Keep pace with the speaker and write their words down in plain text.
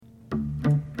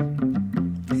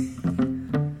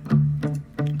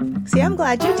I'm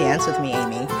glad you danced with me,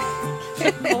 Amy.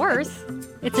 Of course.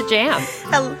 It's a jam.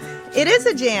 It is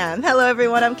a jam. Hello,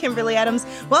 everyone. I'm Kimberly Adams.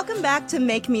 Welcome back to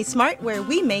Make Me Smart, where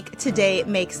we make today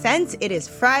make sense. It is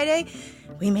Friday.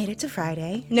 We made it to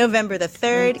Friday, November the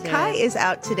 3rd. Kai is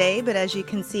out today, but as you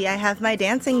can see, I have my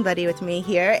dancing buddy with me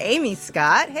here, Amy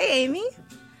Scott. Hey, Amy.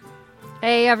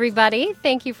 Hey, everybody.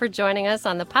 Thank you for joining us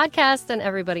on the podcast and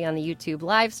everybody on the YouTube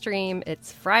live stream.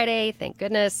 It's Friday, thank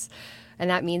goodness. And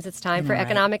that means it's time for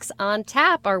Economics on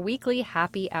Tap, our weekly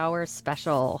happy hour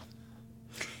special.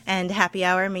 And happy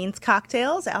hour means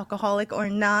cocktails, alcoholic or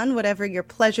non, whatever your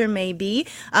pleasure may be.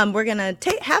 We're going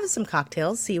to have some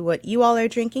cocktails, see what you all are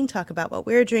drinking, talk about what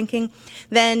we're drinking,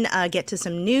 then get to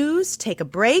some news, take a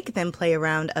break, then play a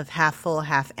round of half full,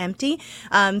 half empty.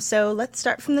 So let's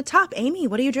start from the top. Amy,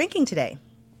 what are you drinking today?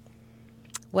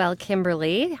 Well,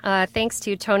 Kimberly, thanks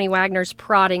to Tony Wagner's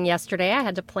prodding yesterday, I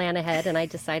had to plan ahead and I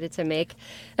decided to make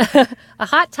a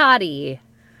hot toddy.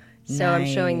 So nice.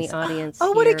 I'm showing the audience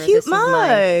Oh, what a cute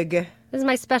mug. This is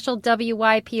my special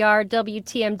WYPR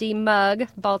WTMD mug,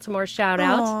 Baltimore shout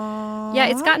out. Aww. Yeah,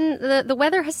 it's gotten, the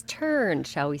weather has turned,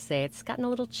 shall we say. It's gotten a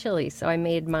little chilly, so I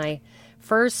made my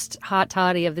first hot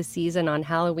toddy of the season on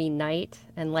Halloween night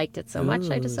and liked it so much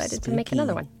I decided to make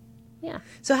another one. Yeah.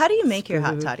 So how do you make your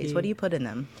hot toddies? What do you put in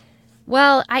them?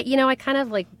 Well, I kind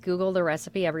of like Google the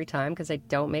recipe every time because I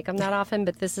don't make them that often,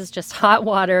 but this is just hot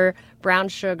water, brown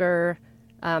sugar,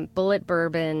 bullet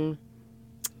bourbon,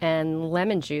 and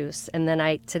lemon juice. And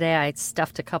then today I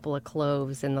stuffed a couple of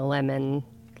cloves in the lemon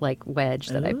wedge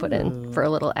that I put in for a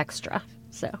little extra.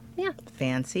 So, yeah.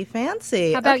 Fancy.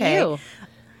 How about you?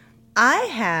 I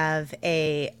have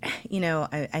I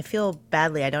feel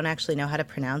badly. I don't actually know how to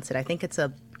pronounce it. I think it's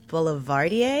a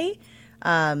Boulevardier.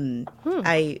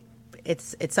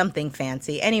 It's something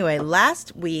fancy. Anyway,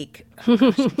 last week,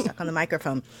 I'm stuck on the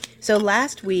microphone. So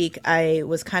last week I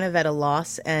was kind of at a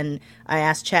loss and I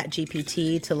asked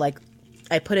ChatGPT to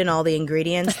I put in all the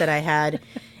ingredients that I had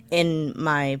in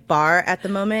my bar at the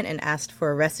moment and asked for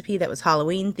a recipe that was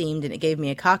Halloween themed and it gave me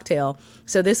a cocktail.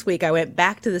 So this week I went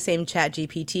back to the same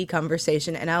ChatGPT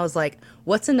conversation and I was like,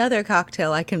 what's another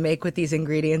cocktail I can make with these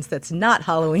ingredients that's not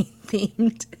Halloween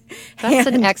themed? That's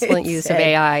an excellent use of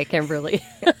AI, Kimberly.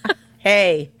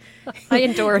 Hey, I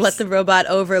endorse. Let the robot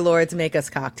overlords make us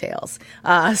cocktails.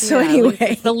 Anyway.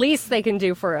 It's the least they can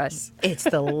do for us. It's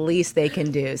the least they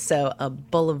can do. So a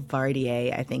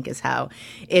Boulevardier, I think, is how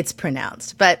it's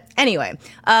pronounced. But anyway,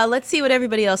 let's see what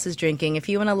everybody else is drinking. If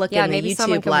you want to look in the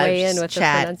YouTube live weigh in with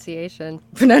chat. The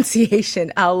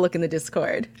pronunciation, I'll look in the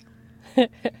Discord.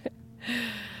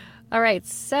 All right,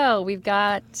 so we've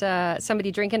got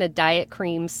somebody drinking a diet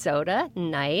cream soda.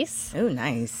 Nice. Oh,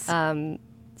 nice.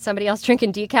 Somebody else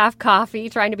drinking decaf coffee,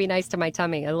 trying to be nice to my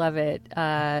tummy. I love it.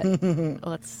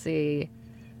 Let's see.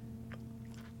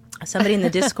 Somebody in the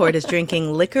Discord is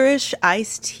drinking licorice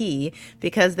iced tea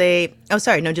because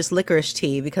just licorice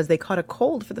tea because they caught a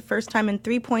cold for the first time in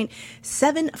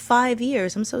 3.75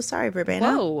 years. I'm so sorry,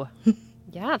 Verbena. Whoa.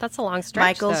 Yeah, that's a long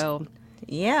stretch, though.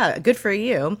 Yeah, good for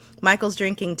you. Michael's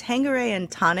drinking Tanqueray and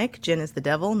tonic. Gin is the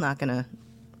devil. Not going to...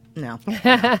 No.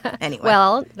 Anyway.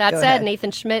 Well, that said, ahead.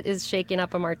 Nathan Schmidt is shaking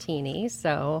up a martini,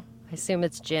 so I assume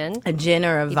it's gin. A gin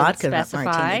or a vodka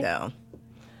martini,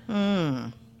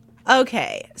 though.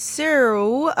 Okay,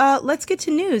 so let's get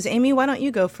to news. Amy, why don't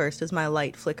you go first as my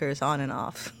light flickers on and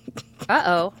off?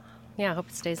 Uh-oh. Yeah, I hope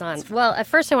it stays on. Well, at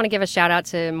first I want to give a shout-out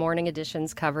to Morning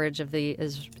Edition's coverage of the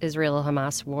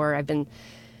Israel-Hamas war. I've been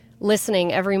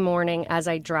listening every morning as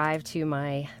I drive to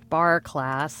my bar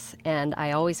class, and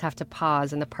I always have to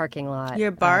pause in the parking lot. Your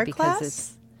bar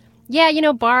class?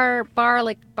 Bar,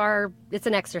 it's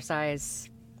an exercise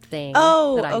thing.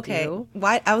 Oh, that I okay. do.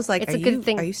 Why? I was like, It's a good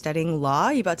thing. Are you studying law?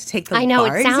 Are you about to take the I know,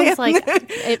 bar it sounds exam? like,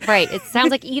 it sounds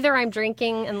like either I'm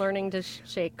drinking and learning to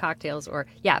shake cocktails or,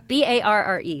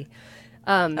 BARRE.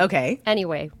 Okay.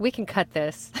 Anyway, we can cut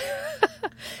this.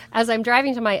 As I'm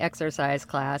driving to my exercise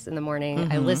class in the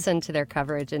morning, I listen to their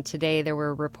coverage, and today there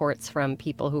were reports from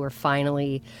people who were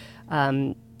finally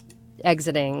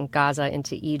exiting Gaza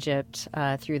into Egypt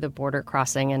through the border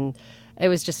crossing, and it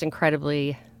was just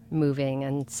incredibly moving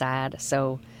and sad.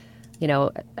 So,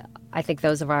 I think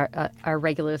those of our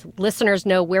regular listeners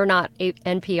know we're not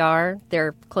NPR.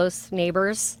 They're close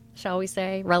neighbors, shall we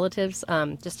say, relatives.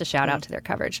 Just a shout out to their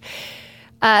coverage.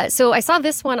 So I saw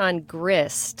this one on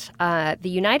Grist. The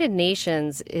United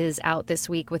Nations is out this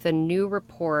week with a new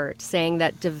report saying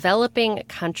that developing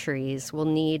countries will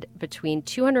need between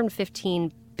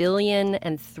 $215 billion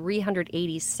and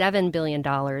 $387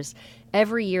 billion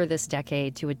every year this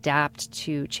decade to adapt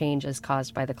to changes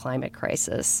caused by the climate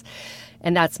crisis.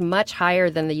 And that's much higher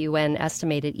than the UN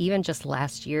estimated even just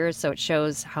last year. So it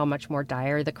shows how much more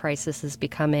dire the crisis is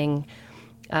becoming.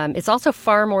 It's also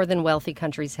far more than wealthy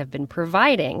countries have been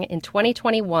providing. In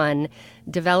 2021,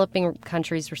 developing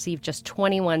countries received just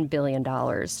 $21 billion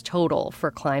total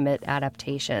for climate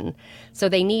adaptation. So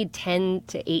they need 10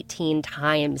 to 18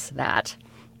 times that.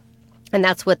 And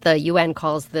that's what the UN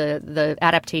calls the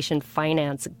adaptation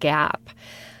finance gap.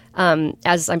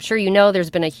 As I'm sure you know, there's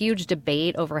been a huge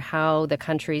debate over how the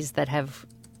countries that have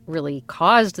really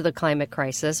caused the climate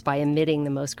crisis by emitting the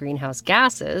most greenhouse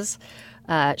gases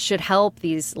should help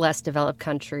these less developed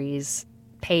countries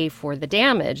pay for the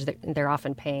damage. They're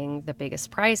often paying the biggest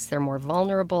price. They're more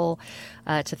vulnerable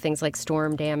to things like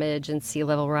storm damage and sea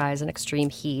level rise and extreme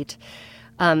heat.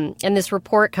 And this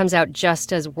report comes out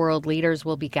just as world leaders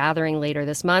will be gathering later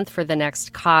this month for the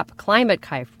next COP climate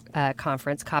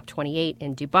conference, COP28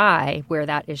 in Dubai, where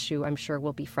that issue, I'm sure,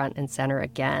 will be front and center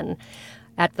again.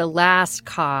 At the last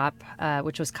COP,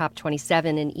 which was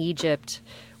COP27 in Egypt,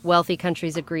 wealthy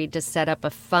countries agreed to set up a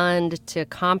fund to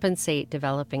compensate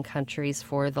developing countries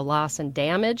for the loss and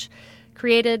damage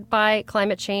created by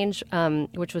climate change,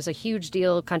 which was a huge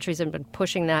deal. Countries have been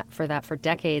pushing for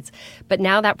decades. But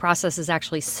now that process is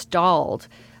actually stalled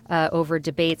over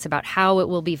debates about how it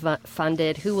will be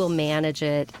funded, who will manage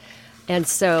it. And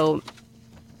so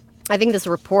I think this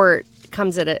report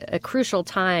comes at a crucial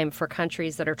time for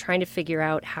countries that are trying to figure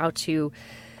out how to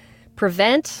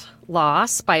prevent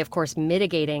loss by, of course,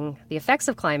 mitigating the effects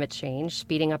of climate change,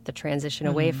 speeding up the transition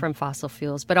away from fossil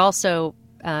fuels. But also,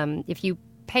 if you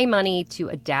pay money to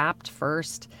adapt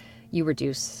first, you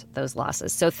reduce those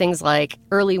losses. So things like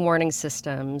early warning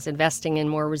systems, investing in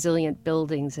more resilient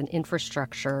buildings and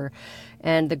infrastructure.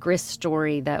 And the GRIS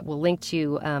story that we'll link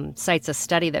to cites a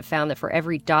study that found that for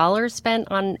every dollar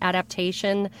spent on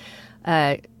adaptation,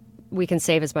 we can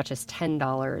save as much as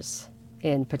 $10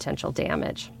 in potential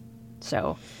damage.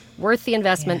 So worth the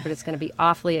investment, but it's going to be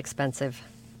awfully expensive.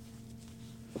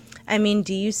 I mean,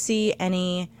 do you see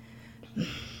any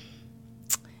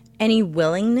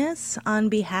willingness on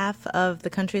behalf of the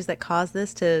countries that caused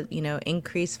this to,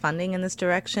 increase funding in this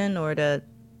direction or to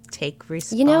take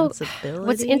responsibility?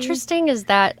 What's interesting is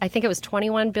that I think it was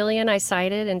 $21 billion I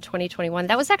cited in 2021.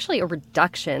 That was actually a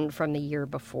reduction from the year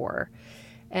before.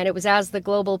 And it was as the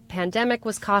global pandemic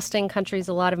was costing countries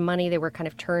a lot of money, they were kind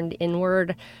of turned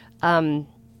inward.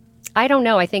 I don't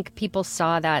know. I think people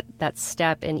saw that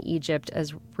step in Egypt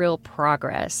as real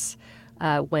progress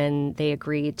when they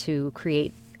agreed to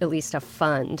create at least a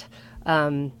fund.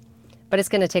 But it's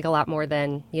going to take a lot more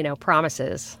than,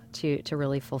 promises to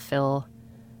really fulfill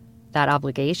that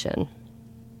obligation.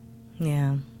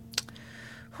 Yeah.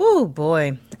 Oh,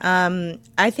 boy.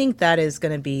 I think that is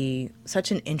going to be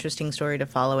such an interesting story to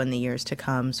follow in the years to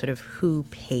come, sort of who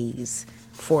pays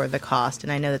for the cost.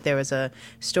 And I know that there was a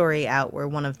story out where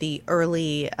one of the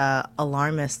early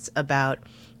alarmists about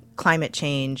climate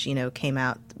change, came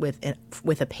out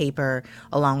with a paper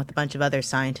along with a bunch of other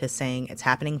scientists saying it's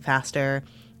happening faster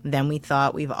than we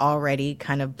thought. We've already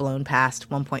kind of blown past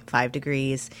 1.5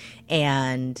 degrees,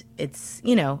 and it's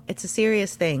a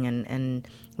serious thing, and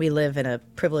we live in a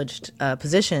privileged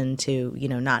position to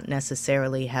not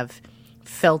necessarily have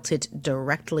felt it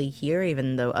directly here,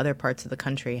 even though other parts of the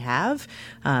country have.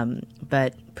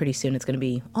 But pretty soon it's going to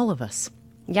be all of us.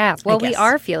 Yeah, well, we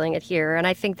are feeling it here, and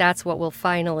I think that's what will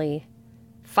finally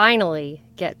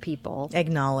get people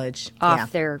acknowledge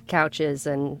off their couches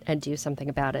and do something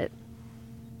about it.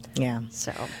 Yeah.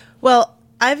 So, well,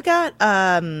 I've got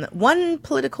one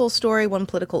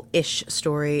political-ish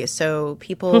story. So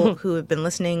people who have been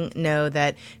listening know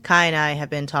that Kai and I have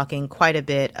been talking quite a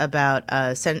bit about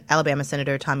Alabama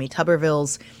Senator Tommy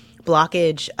Tuberville's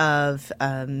blockage of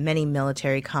many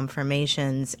military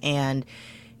confirmations. And,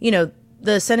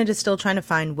 the Senate is still trying to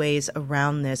find ways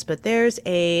around this. But there's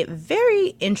a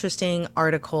very interesting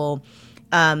article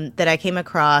that I came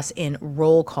across in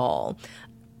Roll Call,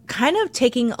 kind of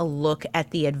taking a look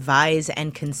at the advise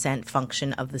and consent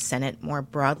function of the Senate more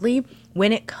broadly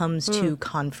when it comes to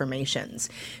confirmations,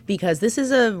 because this is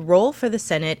a role for the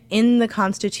Senate in the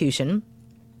Constitution.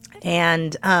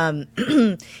 And,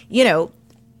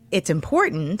 it's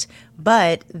important,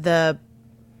 but the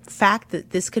fact that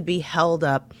this could be held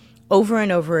up over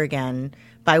and over again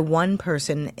by one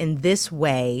person in this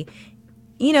way,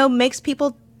 makes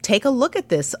people take a look at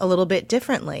this a little bit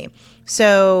differently.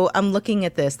 So I'm looking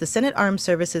at this. The Senate Armed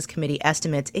Services Committee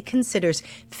estimates it considers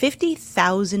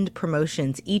 50,000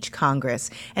 promotions each Congress,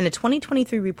 and a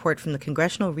 2023 report from the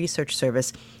Congressional Research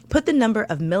Service put the number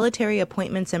of military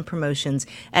appointments and promotions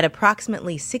at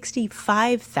approximately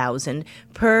 65,000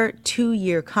 per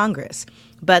two-year Congress.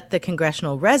 But the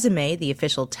congressional resume, the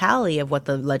official tally of what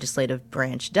the legislative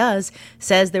branch does,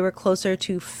 says there were closer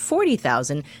to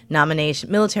 40,000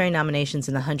 military nominations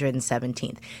in the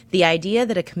 117th. The idea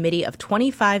that a committee of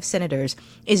 25 senators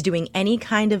is doing any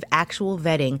kind of actual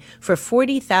vetting for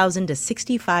 40,000 to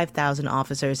 65,000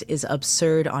 officers is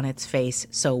absurd on its face.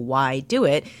 So why do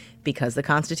it? Because the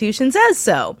Constitution says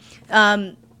so.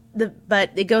 But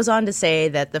it goes on to say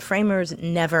that the framers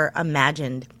never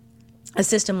imagined a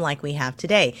system like we have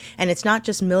today. And it's not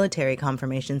just military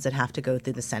confirmations that have to go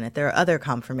through the Senate. There are other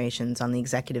confirmations on the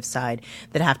executive side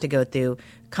that have to go through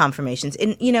confirmations.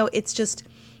 And, it's just,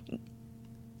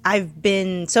 I've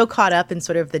been so caught up in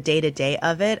sort of the day-to-day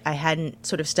of it, I hadn't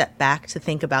sort of stepped back to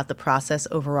think about the process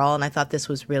overall, and I thought this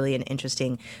was really an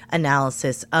interesting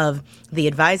analysis of the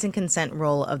advise and consent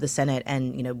role of the Senate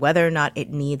and, whether or not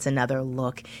it needs another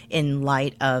look in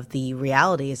light of the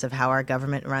realities of how our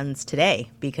government runs today,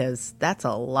 because that's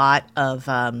a lot of,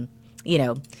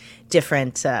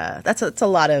 different, that's a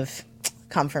lot of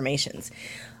confirmations.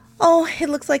 Oh, it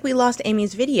looks like we lost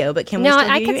Amy's video, but can we still hear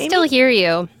you, Amy? No, I can still hear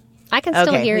you. I can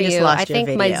still hear you. I think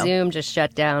video. my Zoom just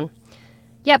shut down.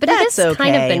 Yeah, but it is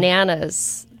kind of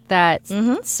bananas that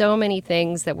so many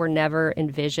things that were never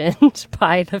envisioned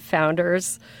by the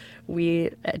founders,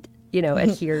 we,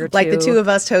 adhere to. Like the two of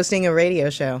us hosting a radio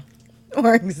show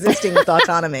or existing with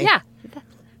autonomy. Yeah,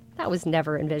 that was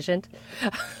never envisioned.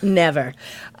 Never.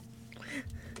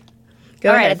 Go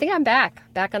All ahead. right, I think I'm back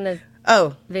on the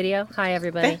video. Hi,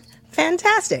 everybody.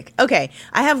 Fantastic. Okay,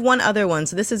 I have one other one.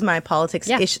 So this is my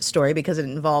politics-ish story because it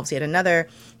involves yet another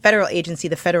federal agency,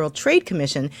 the Federal Trade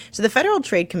Commission. So the Federal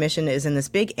Trade Commission is in this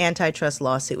big antitrust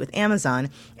lawsuit with Amazon.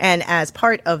 And as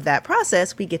part of that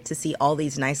process, we get to see all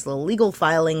these nice little legal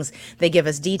filings. They give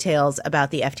us details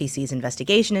about the FTC's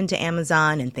investigation into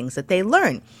Amazon and things that they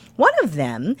learn. One of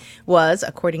them was,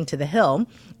 according to The Hill,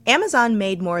 Amazon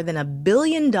made more than $1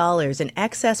 billion in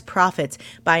excess profits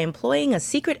by employing a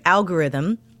secret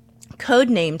algorithm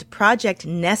codenamed Project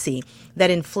Nessie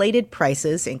that inflated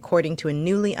prices, according to a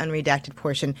newly unredacted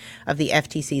portion of the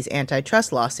FTC's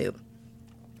antitrust lawsuit.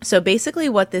 So basically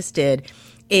what this did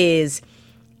is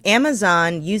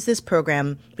Amazon used this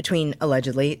program between,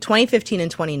 allegedly, 2015 and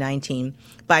 2019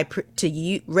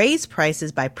 to raise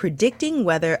prices by predicting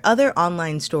whether other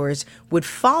online stores would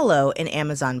follow in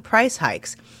Amazon price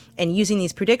hikes. And using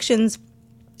these predictions,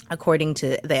 according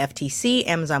to the FTC,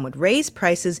 Amazon would raise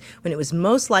prices when it was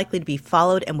most likely to be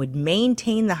followed and would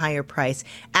maintain the higher price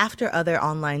after other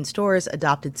online stores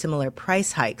adopted similar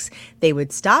price hikes. They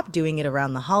would stop doing it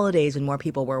around the holidays when more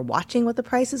people were watching what the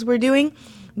prices were doing.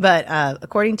 But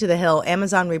according to The Hill,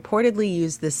 Amazon reportedly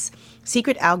used this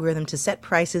secret algorithm to set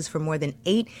prices for more than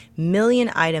 8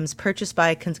 million items purchased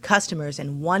by customers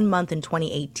in 1 month in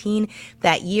 2018.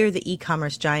 That year, the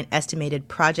e-commerce giant estimated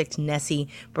Project Nessie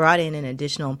brought in an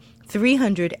additional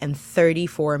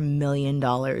 $334 million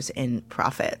in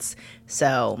profits.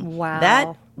 So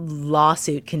that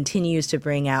lawsuit continues to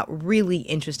bring out really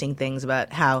interesting things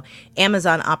about how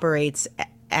Amazon operates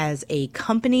as a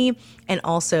company and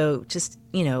also just,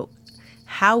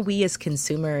 how we as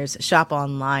consumers shop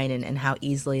online and how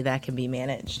easily that can be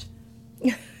managed.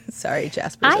 Sorry,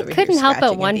 Jasper's over here couldn't help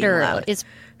but scratching wonder,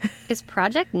 is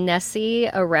Project Nessie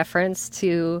a reference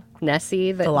to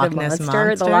Nessie, the Loch Ness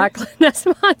monster, the Loch Ness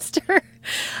Monster?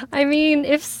 I mean,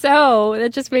 if so,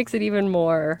 that just makes it even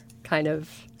more kind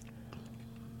of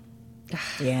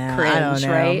cringe, I don't know.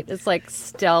 right? It's like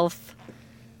stealth.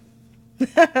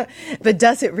 But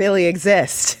does it really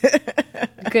exist?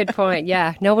 Good point.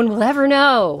 Yeah, no one will ever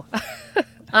know.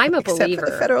 I'm a Except believer.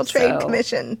 for the Federal Trade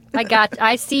Commission.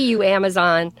 I see you,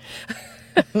 Amazon.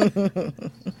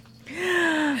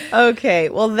 Okay,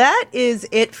 well, that is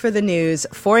it for the news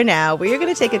for now. We are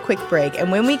going to take a quick break,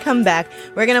 and when we come back,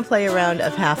 we're going to play a round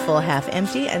of half full, half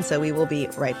empty, and so we will be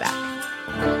right back.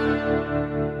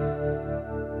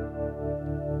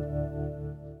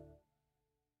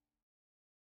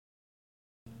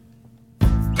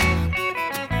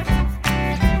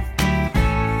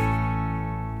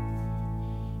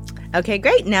 Okay,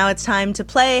 great. Now it's time to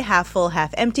play Half Full,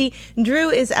 Half Empty. Drew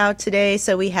is out today,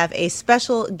 so we have a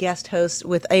special guest host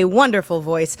with a wonderful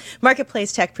voice,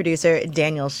 Marketplace Tech producer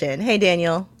Daniel Shin. Hey,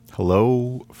 Daniel.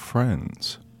 Hello,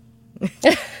 friends.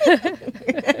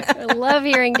 I love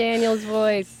hearing Daniel's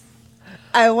voice.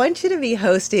 I want you to be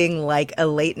hosting like a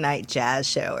late night jazz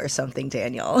show or something,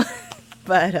 Daniel.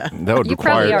 But That would You require.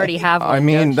 probably already have one, I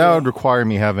mean, don't that you? would require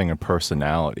me having a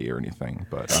personality or anything.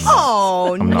 But I'm not,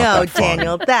 oh I'm not no, that fun.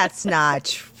 Daniel, that's not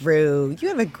true. You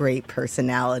have a great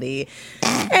personality.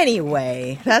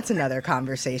 Anyway, that's another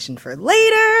conversation for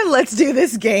later. Let's do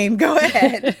this game. Go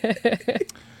ahead.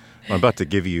 I'm about to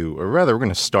give you, or rather, we're going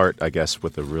to start, I guess,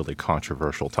 with a really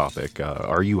controversial topic.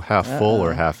 Are you half full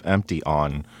or half empty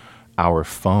on our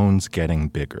phones getting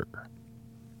bigger?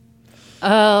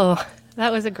 Oh,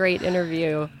 that was a great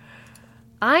interview.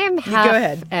 I am half go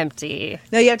ahead. empty.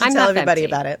 No, you have to I'm tell half everybody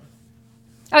empty. about it.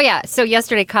 Oh, yeah. So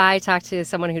yesterday, Kai talked to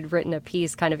someone who'd written a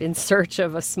piece kind of in search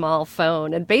of a small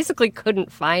phone and basically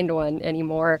couldn't find one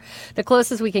anymore. The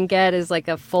closest we can get is like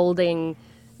a folding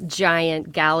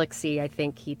giant Galaxy, I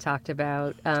think he talked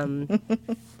about.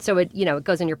 So it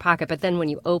goes in your pocket, but then when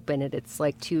you open it, it's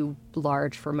like too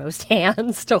large for most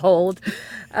hands to hold.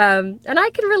 And I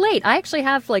can relate. I actually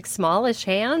have like smallish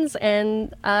hands,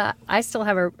 and I still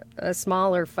have a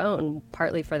smaller phone,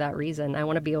 partly for that reason. I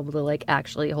want to be able to like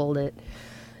actually hold it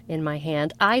in my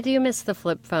hand. I do miss the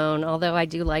flip phone, although I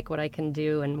do like what I can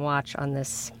do and watch on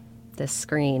this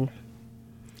screen.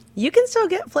 You can still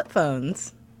get flip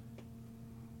phones.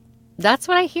 That's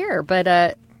what I hear, but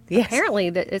Yes. apparently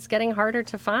it's getting harder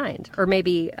to find, or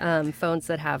maybe phones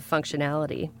that have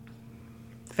functionality.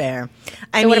 Fair.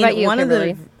 So what about you,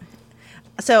 Kimberly?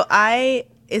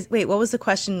 Wait, what was the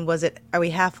question? Was it, are we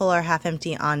half full or half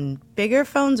empty on bigger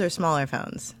phones or smaller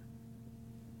phones?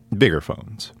 Bigger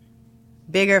phones.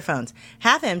 Bigger phones.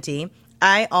 Half empty.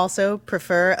 I also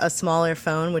prefer a smaller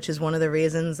phone, which is one of the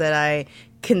reasons that I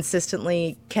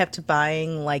consistently kept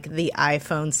buying like the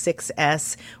iPhone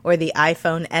 6S or the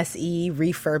iPhone SE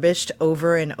refurbished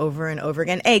over and over and over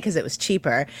again. A, because it was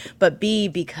cheaper, but B,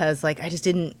 because like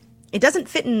it doesn't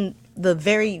fit in the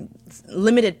very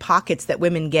limited pockets that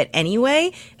women get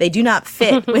anyway. They do not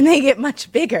fit when they get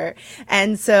much bigger.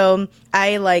 And so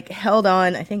I like held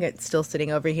on. I think it's still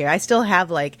sitting over here. I still have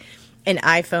like an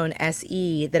iPhone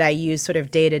SE that I use sort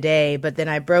of day to day, but then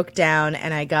I broke down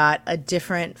and I got a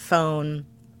different phone.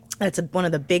 That's one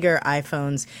of the bigger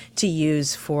iPhones to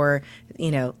use for,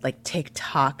 like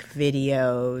TikTok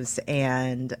videos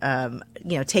and,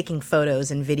 taking photos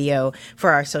and video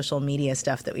for our social media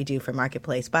stuff that we do for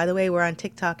Marketplace. By the way, we're on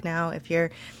TikTok now. If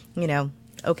you're,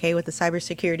 okay with the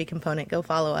cybersecurity component, go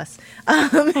follow us.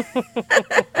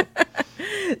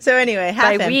 So anyway,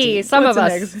 half By empty. we, some What's of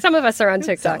the us, next? some of us are on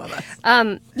TikTok. Some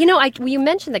of us. You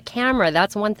mentioned the camera.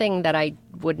 That's one thing that I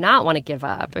would not want to give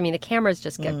up. I mean, the cameras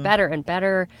just get better and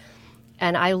better.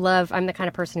 And I'm the kind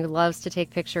of person who loves to take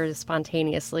pictures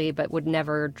spontaneously, but would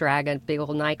never drag a big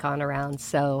old Nikon around.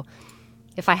 So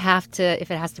if it has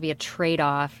to be a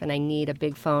trade-off and I need a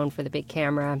big phone for the big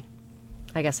camera,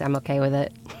 I guess I'm okay with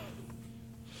it.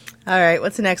 All right,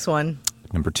 what's the next one?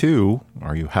 Number 2,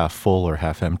 are you half full or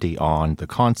half empty on the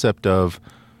concept of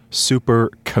super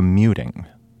commuting?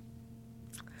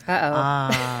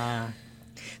 Uh-oh.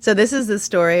 So this is the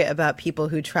story about people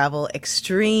who travel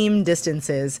extreme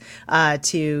distances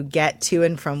to get to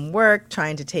and from work,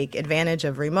 trying to take advantage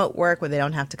of remote work where they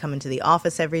don't have to come into the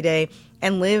office every day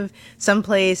and live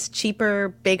someplace cheaper,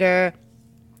 bigger,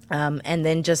 and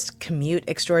then just commute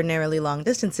extraordinarily long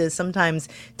distances, sometimes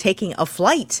taking a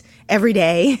flight every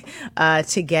day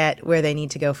to get where they need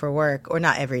to go for work, or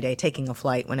not every day, taking a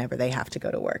flight whenever they have to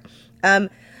go to work.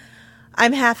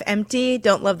 I'm half empty,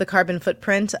 don't love the carbon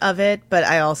footprint of it, but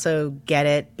I also get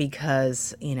it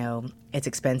because, it's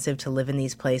expensive to live in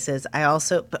these places.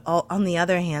 On the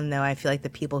other hand, though, I feel like the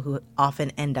people who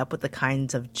often end up with the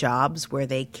kinds of jobs where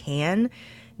they can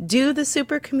do the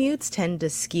super commutes tend to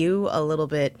skew a little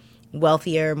bit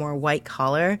wealthier, more white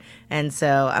collar. And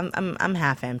so I'm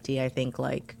half empty. I think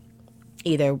like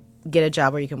either get a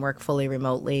job where you can work fully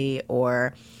remotely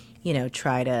or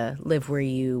try to live where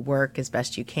you work as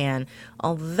best you can.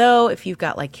 Although if you've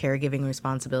got like caregiving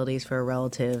responsibilities for a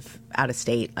relative out of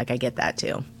state, like I get that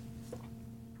too.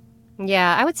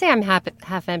 Yeah, I would say I'm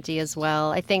half empty as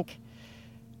well.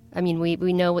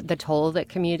 We know what the toll that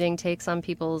commuting takes on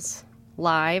people's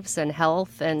lives and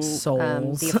health and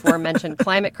Souls. the aforementioned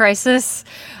climate crisis.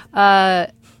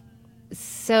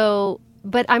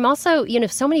 But I'm also,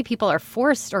 so many people are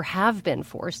forced or have been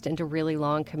forced into really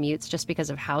long commutes just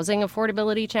because of housing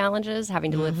affordability challenges,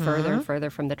 having to live further and further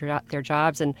from their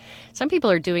jobs. And some people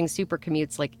are doing super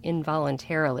commutes like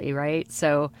involuntarily, right?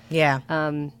 So Yeah.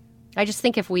 I just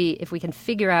think if we can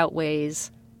figure out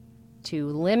ways to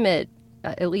limit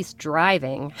at least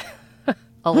driving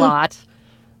a lot,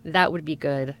 that would be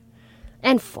good.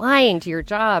 And flying to your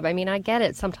job. I mean, I get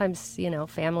it. Sometimes,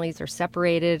 families are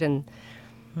separated and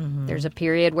there's a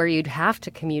period where you'd have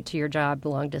to commute to your job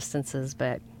long distances,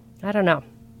 but I don't know.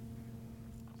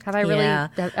 Have I really? Yeah.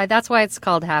 That's why it's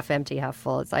called half empty, half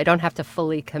full. I don't have to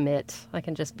fully commit. I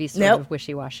can just be sort Nope. of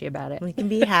wishy-washy about it. We can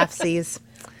be halfsies.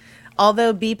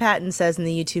 Although B. Patton says in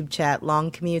the YouTube chat,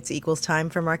 long commutes equals time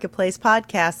for Marketplace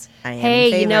podcasts. I am in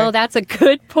Hey, favor. that's a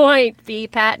good point, B.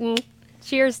 Patton.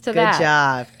 Cheers to Good that.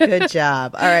 job. Good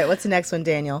job. All right, what's the next one,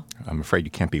 Daniel? I'm afraid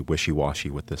you can't be wishy-washy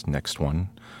with this next one.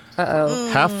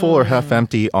 Half full or half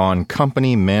empty on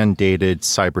company-mandated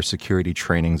cybersecurity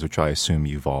trainings, which I assume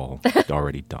you've all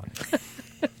already done.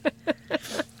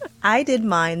 I did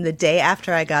mine the day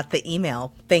after I got the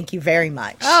email. Thank you very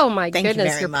much. Oh, my Thank you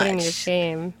goodness. very You're putting me to much.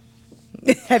 shame.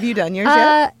 Have you done yours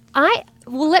yet?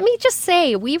 Well, let me just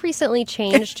say, we recently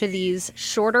changed to these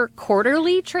shorter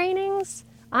quarterly trainings.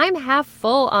 I'm half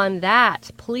full on that.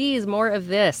 Please, more of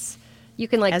this. You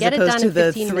can As get it opposed done to in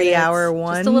the 15 3-hour minutes.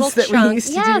 ones Just a little that we chunk. used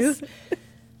to Yes. do.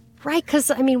 Right, because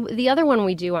the other one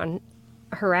we do on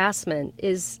harassment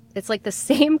is it's like the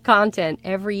same content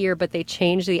every year, but they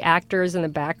change the actors and the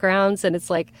backgrounds, and it's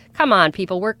like, come on,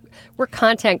 people, we're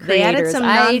content They creators. added some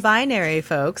non-binary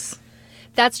folks.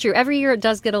 That's true. Every year it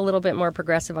does get a little bit more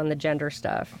progressive on the gender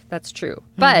stuff. That's true,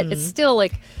 but it's still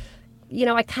like,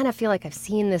 I kind of feel like I've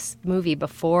seen this movie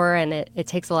before, and it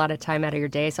takes a lot of time out of your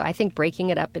day. So I think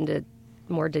breaking it up into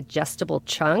more digestible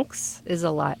chunks is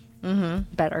a lot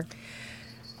better.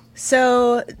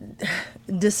 So,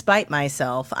 despite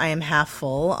myself, I am half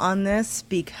full on this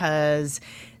because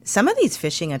some of these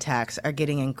phishing attacks are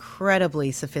getting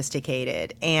incredibly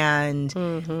sophisticated. And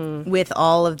with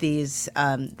all of these,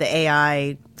 the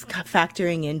AI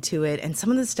factoring into it, and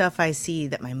some of the stuff I see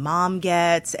that my mom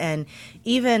gets, and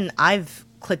even I've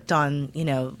clicked on,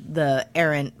 the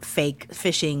errant fake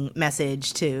phishing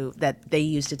message that they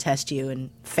use to test you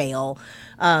and fail.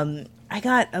 I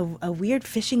got a weird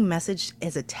phishing message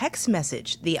as a text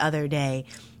message the other day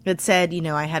that said,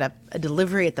 I had a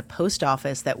delivery at the post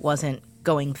office that wasn't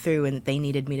going through and they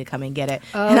needed me to come and get it.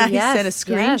 And I sent a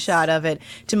screenshot of it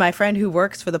to my friend who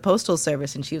works for the Postal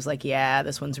Service, and she was like, yeah,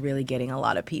 this one's really getting a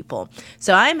lot of people.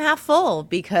 So I'm half full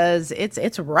because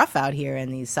it's rough out here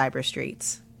in these cyber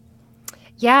streets.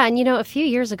 Yeah, and a few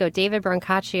years ago, David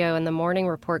Brancaccio and the Morning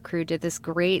Report crew did this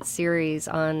great series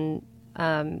on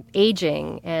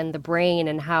aging and the brain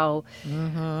and how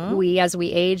we, as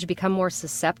we age, become more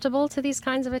susceptible to these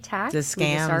kinds of attacks. The We just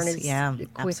scams, aren't as yeah,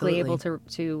 quickly able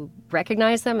absolutely. to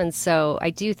recognize them. And so I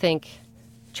do think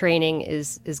training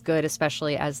is good,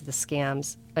 especially as the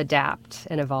scams adapt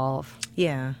and evolve.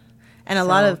 Yeah. And a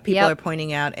lot of people yep. are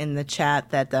pointing out in the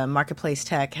chat that the Marketplace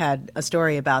Tech had a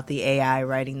story about the AI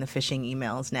writing the phishing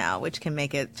emails now, which can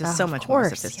make it just so much more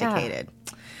sophisticated.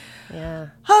 Yeah.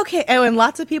 Okay. Oh, and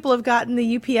lots of people have gotten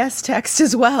the UPS text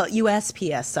as well.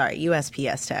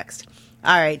 USPS text.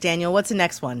 All right, Daniel, what's the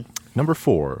next one? Number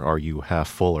 4, are you half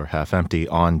full or half empty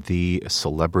on the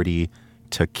celebrity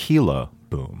tequila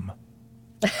boom?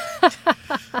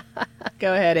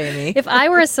 Go ahead, Amy. If I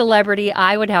were a celebrity,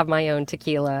 I would have my own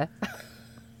tequila.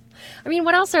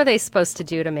 What else are they supposed to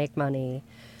do to make money?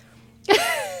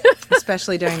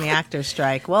 Especially during the actor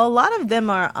strike. Well, a lot of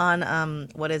them are on,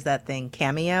 what is that thing,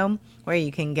 Cameo, where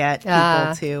you can get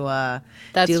people to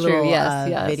do little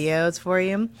videos for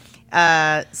you.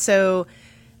 So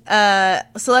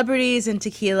celebrities and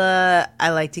tequila, I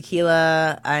like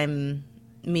tequila. I'm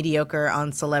mediocre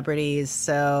on celebrities,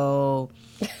 so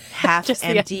half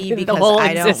empty because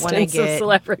I don't want to get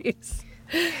celebrities.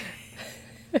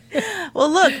 Well,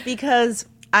 look, because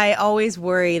I always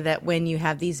worry that when you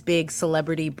have these big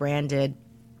celebrity branded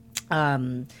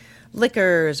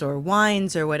liquors or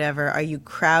wines or whatever, are you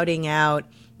crowding out,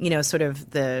 sort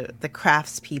of the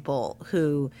craftspeople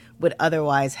who would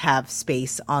otherwise have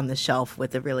space on the shelf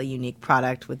with a really unique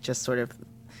product with just sort of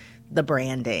the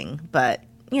branding. But,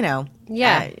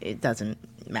 it doesn't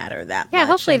matter that much. Yeah,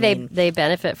 hopefully they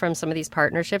benefit from some of these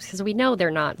partnerships because we know they're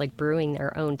not like brewing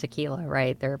their own tequila,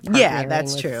 right? They're partnering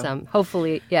that's with true. Some,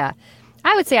 hopefully, yeah.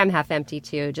 I would say I'm half empty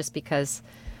too, just because,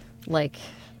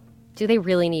 do they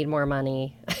really need more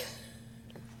money?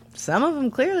 Some of them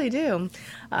clearly do.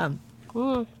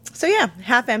 So yeah,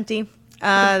 half empty.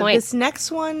 point. This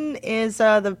next one is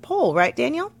the poll, right,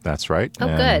 Daniel? That's right. Oh,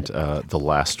 and, good. The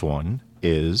last one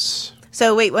is...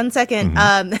 So wait 1 second.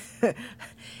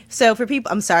 So for people,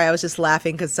 I'm sorry, I was just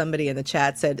laughing because somebody in the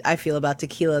chat said, I feel about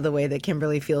tequila the way that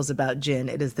Kimberly feels about gin.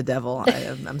 It is the devil.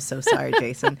 I'm so sorry,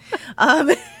 Jason.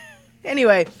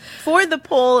 Anyway, for the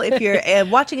poll, if you're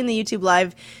watching in the YouTube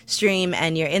live stream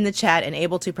and you're in the chat and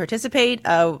able to participate,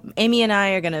 Amy and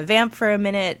I are going to vamp for a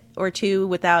minute or two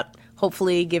without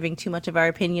hopefully giving too much of our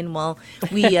opinion while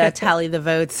we tally the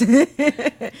votes.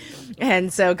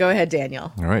 And so go ahead,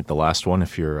 Daniel. All right, the last one,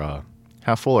 if you're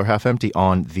half full or half empty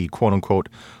on the quote-unquote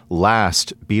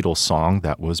last Beatles song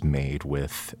that was made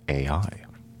with AI?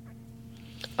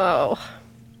 Oh.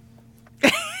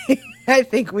 I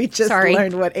think we just Sorry.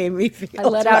 learned what Amy feels. I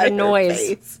let out by a her noise.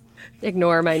 face.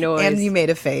 Ignore my noise. And you made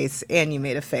a face.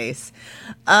 It's...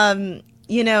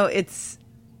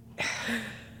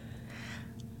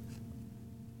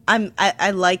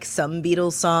 I like some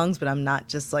Beatles songs, but I'm not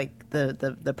just like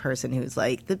the person who's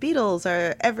like, the Beatles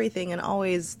are everything and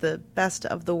always the best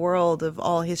of the world of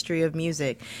all history of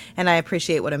music. And I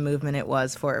appreciate what a movement it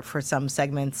was for some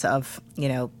segments of,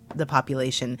 the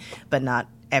population, but not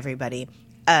everybody.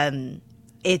 I'm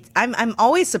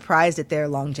always surprised at their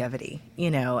longevity,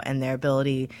 and their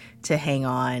ability to hang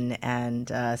on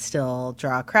and still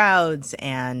draw crowds.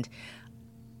 And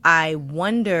I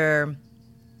wonder,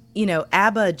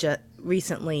 ABBA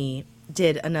recently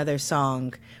did another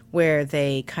song where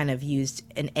they kind of used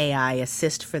an AI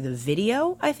assist for the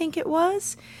video, I think it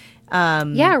was.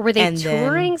 Were they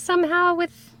touring somehow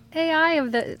with AI?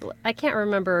 I can't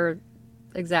remember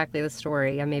exactly the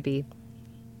story. I may be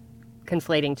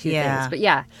conflating two things, but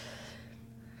yeah.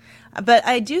 But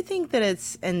I do think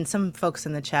that and some folks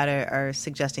in the chat are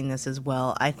suggesting this as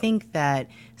well. I think that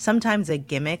sometimes a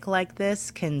gimmick like this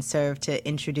can serve to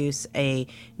introduce a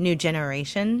new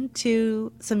generation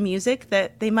to some music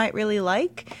that they might really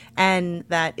like, and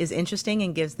that is interesting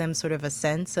and gives them sort of a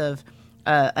sense of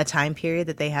a time period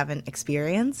that they haven't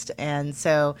experienced. And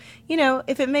so,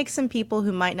 if it makes some people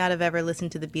who might not have ever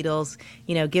listened to the Beatles,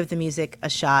 give the music a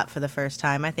shot for the first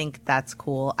time, I think that's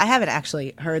cool. I haven't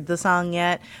actually heard the song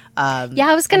yet. I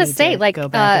was going to say, go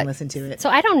back and listen to it.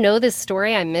 So I don't know this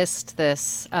story. I missed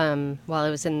this while I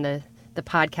was in the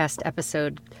podcast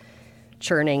episode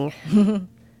churning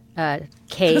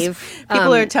cave.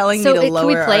 People are telling me to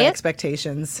lower our it?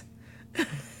 expectations.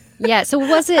 Yeah. So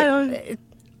was it...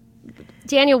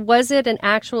 Daniel, was it an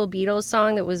actual Beatles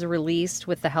song that was released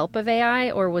with the help of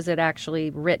AI, or was it actually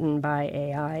written by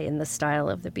AI in the style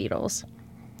of the Beatles?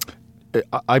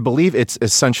 I believe it's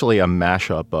essentially a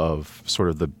mashup of sort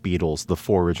of the Beatles, the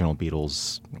four original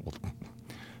Beatles,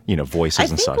 voices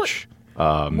and such.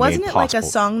 Wasn't it like a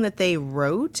song that they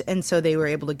wrote, and so they were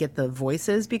able to get the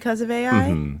voices because of AI?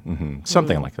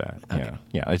 Something like that. Okay.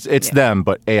 Yeah. It's them,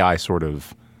 but AI sort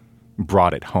of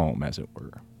brought it home, as it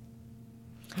were.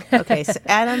 Okay, so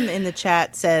Adam in the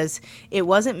chat says it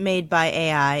wasn't made by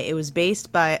AI. It was based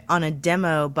on a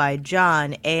demo by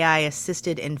John. AI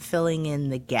assisted in filling in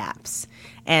the gaps,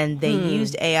 and they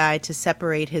used AI to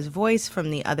separate his voice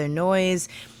from the other noise.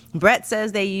 Brett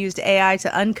says they used AI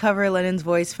to uncover Lennon's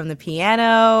voice from the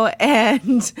piano,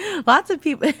 and lots of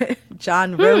people.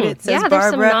 John wrote it. Says Barbara.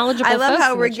 There's some knowledgeable I love folks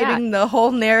how in we're the chat. getting the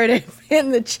whole narrative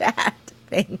in the chat.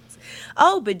 Thanks.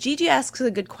 Oh, but Gigi asks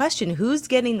a good question. Who's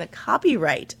getting the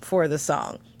copyright for the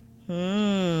song?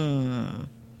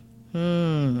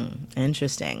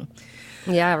 Interesting.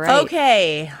 Yeah, right.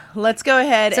 Okay, let's go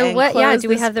ahead So and what? close Yeah, do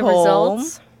we this have the poll.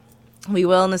 results? We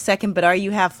will in a second, but are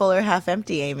you half full or half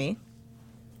empty, Amy?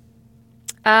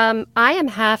 I am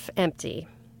half empty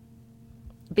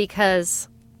because,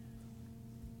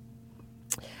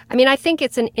 I think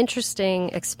it's an interesting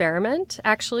experiment,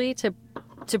 actually, to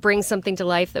bring something to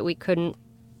life that we couldn't,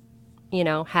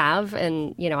 have.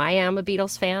 And, I am a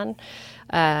Beatles fan,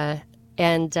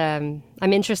 and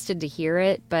I'm interested to hear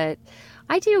it, but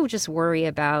I do just worry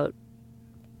about,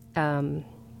 the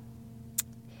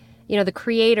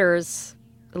creators.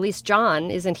 At least John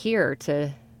isn't here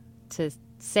to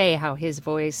say how his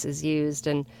voice is used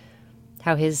and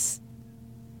how his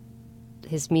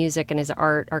music and his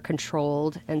art are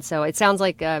controlled. And so it sounds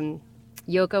like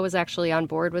Yoko was actually on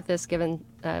board with this, given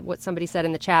what somebody said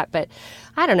in the chat. But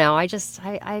I don't know. I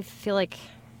feel like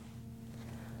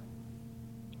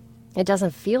it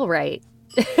doesn't feel right.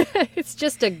 It's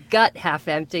just a gut half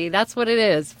empty. That's what it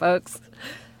is, folks.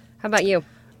 How about you?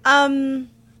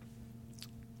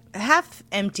 Half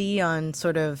empty on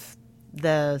sort of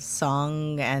the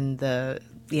song and the,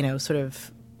 sort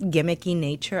of gimmicky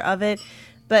nature of it,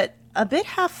 but a bit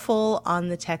half full on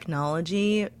the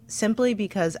technology, simply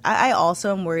because I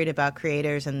also am worried about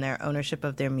creators and their ownership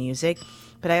of their music.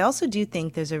 But I also do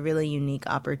think there's a really unique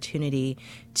opportunity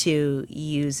to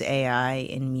use AI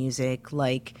in music.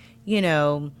 Like,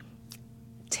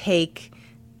 take,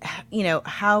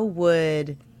 how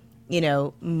would,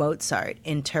 Mozart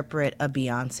interpret a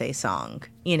Beyonce song?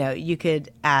 You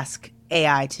could ask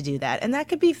AI to do that, and that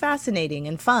could be fascinating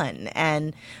and fun.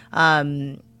 And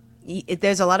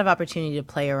there's a lot of opportunity to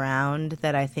play around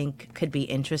that I think could be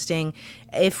interesting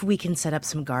if we can set up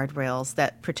some guardrails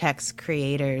that protects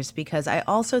creators, because I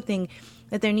also think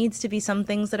that there needs to be some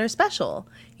things that are special,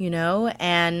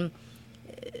 and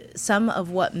some of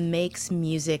what makes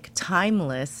music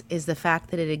timeless is the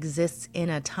fact that it exists in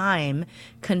a time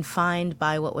confined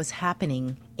by what was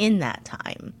happening in that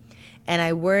time. And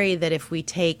I worry that if we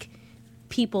take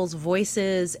people's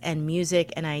voices and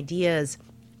music and ideas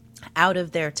out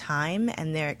of their time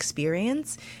and their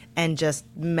experience and just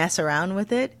mess around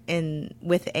with it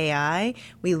with AI,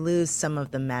 we lose some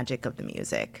of the magic of the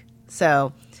music.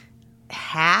 So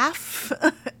half,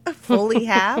 fully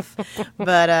half,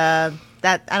 but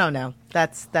that, I don't know.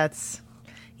 That's that's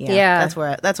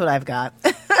what I've got.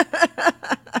 I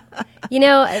was we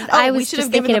should just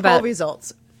have given thinking the about poll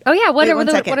results. Oh yeah, what Wait, are one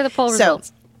the second. poll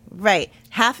results? Right.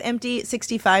 Half empty,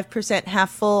 65%,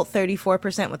 half full,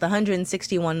 34%, with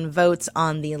 161 votes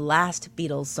on the last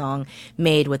Beatles song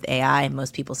made with AI.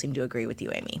 Most people seem to agree with you,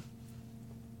 Amy.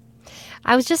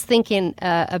 I was just thinking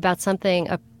about something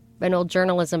an old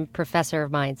journalism professor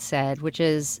of mine said, which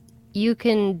is you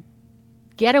can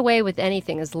get away with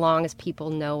anything as long as people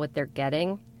know what they're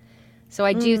getting. So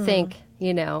I do think,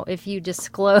 if you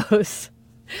disclose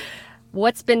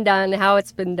what's been done, how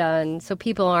it's been done, so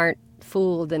people aren't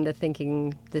fooled into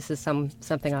thinking this is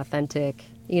something authentic,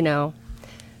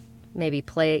 maybe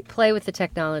play with the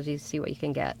technology, see what you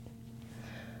can get.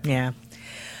 Yeah.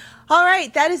 All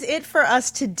right, that is it for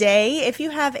us today. If you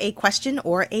have a question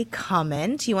or a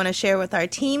comment you want to share with our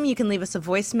team, you can leave us a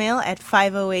voicemail at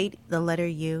 508, the letter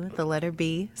U, the letter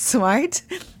B, SMART,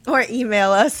 or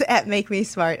email us at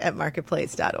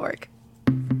makemesmart@marketplace.org.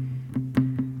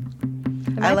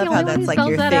 I love how that's like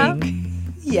your thing.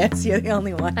 Yes, you're the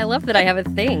only one. I love that I have a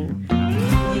thing.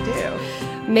 You do.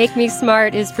 Make Me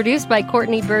Smart is produced by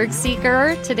Courtney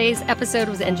Bergseeker. Today's episode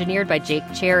was engineered by Jake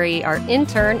Cherry. Our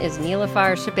intern is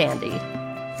Neelafar Shabandi.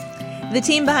 The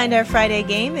team behind our Friday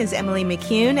game is Emily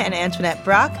McCune and Antoinette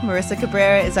Brock. Marissa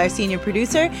Cabrera is our senior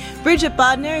producer. Bridget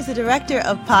Bodner is the director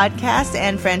of podcast,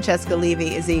 and Francesca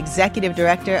Levy is the executive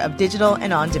director of digital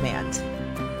and on demand.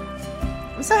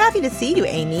 I'm so happy to see you,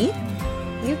 Amy.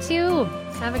 You too.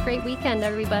 Have a great weekend,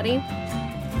 everybody.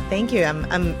 Thank you.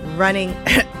 I'm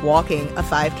walking a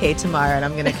 5K tomorrow, and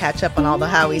I'm going to catch up on all the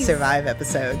How We Survive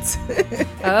episodes.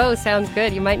 Oh, sounds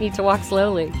good. You might need to walk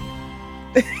slowly.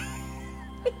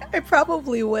 I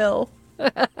probably will.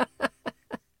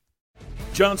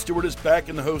 Jon Stewart is back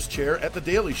in the host chair at The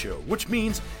Daily Show, which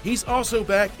means he's also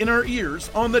back in our ears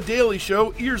on The Daily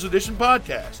Show Ears Edition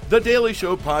podcast. The Daily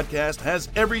Show podcast has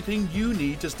everything you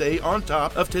need to stay on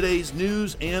top of today's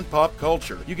news and pop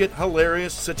culture. You get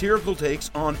hilarious, satirical takes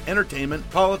on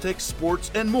entertainment, politics, sports,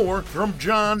 and more from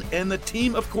Jon and the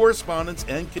team of correspondents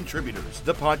and contributors.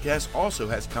 The podcast also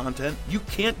has content you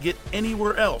can't get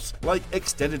anywhere else, like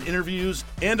extended interviews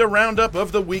and a roundup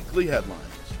of the weekly headlines.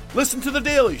 Listen to The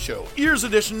Daily Show, Ears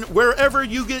Edition, wherever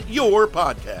you get your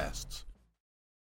podcasts.